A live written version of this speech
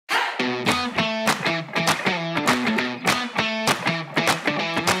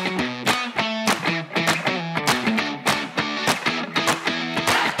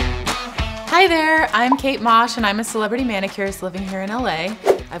Kait Mosh and I'm a celebrity manicurist living here in LA.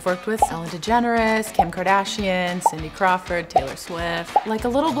 I've worked with Ellen DeGeneres, Kim Kardashian, Cindy Crawford, Taylor Swift. Like a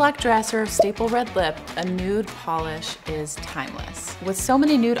little black dress or a staple red lip, a nude polish is timeless. With so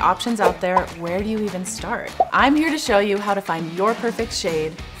many nude options out there, where do you even start? I'm here to show you how to find your perfect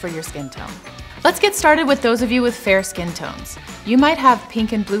shade for your skin tone. Let's get started with those of you with fair skin tones. You might have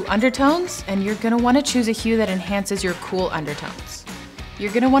pink and blue undertones, and you're gonna wanna choose a hue that enhances your cool undertones.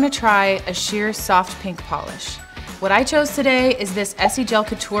 You're gonna wanna try a sheer soft pink polish. What I chose today is this Essie Gel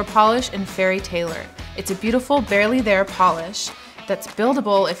Couture polish in Fairy Tailored. It's a beautiful, barely there polish that's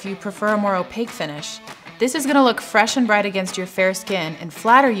buildable if you prefer a more opaque finish. This is gonna look fresh and bright against your fair skin and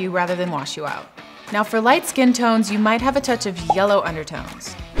flatter you rather than wash you out. Now for light skin tones, you might have a touch of yellow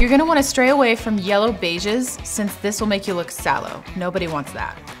undertones. You're gonna wanna stray away from yellow beiges since this will make you look sallow. Nobody wants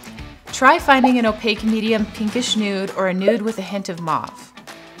that. Try finding an opaque medium pinkish nude or a nude with a hint of mauve.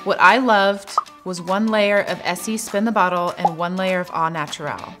 What I loved was one layer of Essie Spin the Bottle and one layer of Au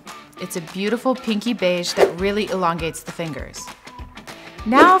Naturel. It's a beautiful pinky beige that really elongates the fingers.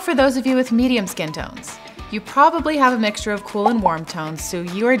 Now for those of you with medium skin tones. You probably have a mixture of cool and warm tones, so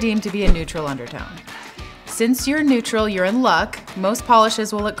you are deemed to be a neutral undertone. Since you're neutral, you're in luck. Most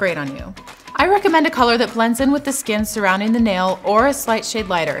polishes will look great on you. I recommend a color that blends in with the skin surrounding the nail or a slight shade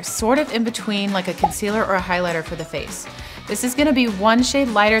lighter, sort of in between like a concealer or a highlighter for the face. This is gonna be one shade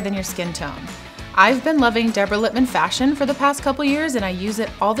lighter than your skin tone. I've been loving Deborah Lippmann fashion for the past couple years and I use it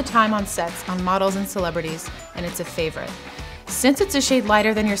all the time on sets, on models and celebrities, and it's a favorite. Since it's a shade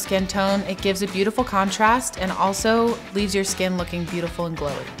lighter than your skin tone, it gives a beautiful contrast and also leaves your skin looking beautiful and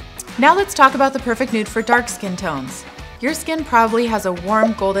glowy. Now let's talk about the perfect nude for dark skin tones. Your skin probably has a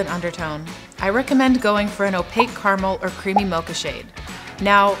warm golden undertone. I recommend going for an opaque caramel or creamy mocha shade.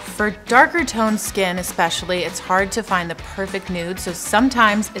 Now, for darker toned skin especially, it's hard to find the perfect nude, so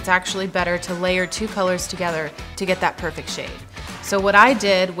sometimes it's actually better to layer two colors together to get that perfect shade. So what I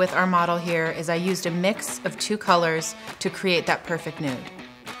did with our model here is I used a mix of two colors to create that perfect nude.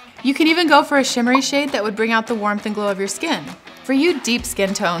 You can even go for a shimmery shade that would bring out the warmth and glow of your skin. For you deep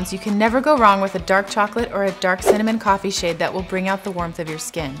skin tones, you can never go wrong with a dark chocolate or a dark cinnamon coffee shade that will bring out the warmth of your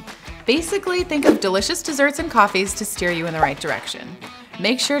skin. Basically, think of delicious desserts and coffees to steer you in the right direction.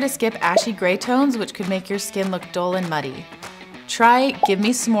 Make sure to skip ashy gray tones, which could make your skin look dull and muddy. Try Give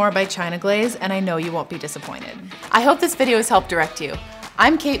Me Some More by China Glaze, and I know you won't be disappointed. I hope this video has helped direct you.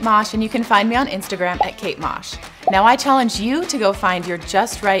 I'm Kait Mosh, and you can find me on Instagram at Kait Mosh. Now I challenge you to go find your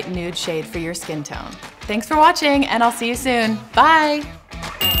just right nude shade for your skin tone. Thanks for watching, and I'll see you soon. Bye!